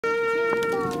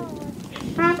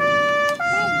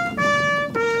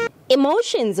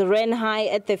Emotions ran high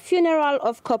at the funeral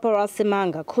of Corporal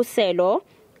Simanga Khuselo.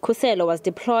 Khuselo was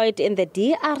deployed in the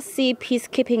DRC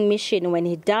peacekeeping mission when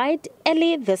he died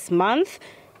early this month.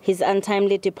 His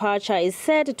untimely departure is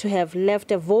said to have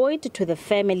left a void to the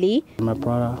family. My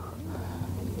brother,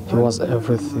 he was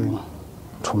everything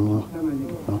to me.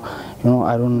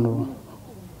 I don't know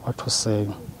what to say.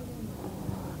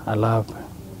 I love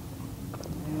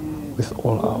him with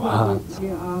all our hearts.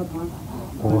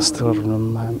 We will still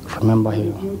remember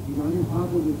him.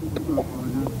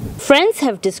 Friends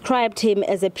have described him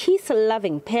as a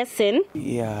peace-loving person.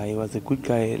 Yeah, he was a good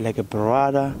guy, like a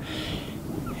brother,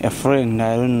 a friend.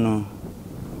 I don't know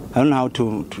how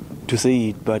to say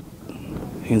it, but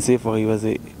you can say for he was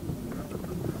a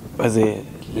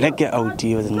like a outie,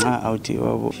 he was a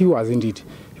outie. He was indeed.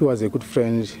 He was a good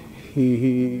friend.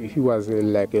 He was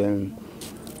like a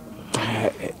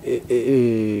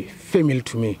family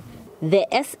to me. The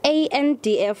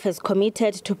SANDF has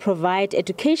committed to provide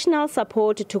educational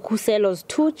support to Khuselo's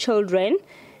 2 children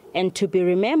and to be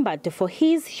remembered for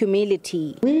his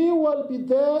humility. We will be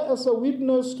there as a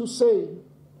witness to say,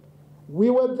 we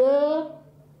were there,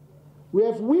 we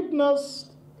have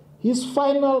witnessed his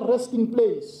final resting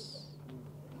place.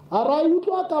 We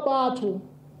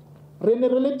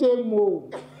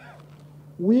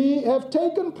have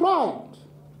taken pride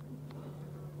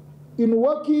in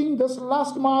working this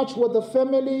last march with the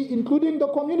family, including the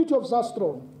community of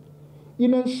Zastron,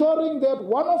 in ensuring that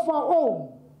one of our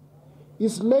own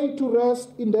is laid to rest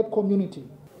in that community.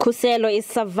 Khuselo is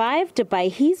survived by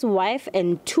his wife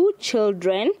and 2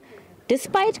 children.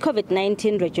 Despite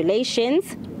COVID-19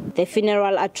 regulations, the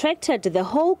funeral attracted the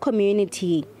whole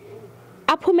community.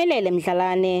 Aphumelele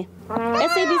Mdlalane,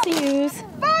 SABC News,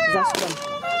 Zastron.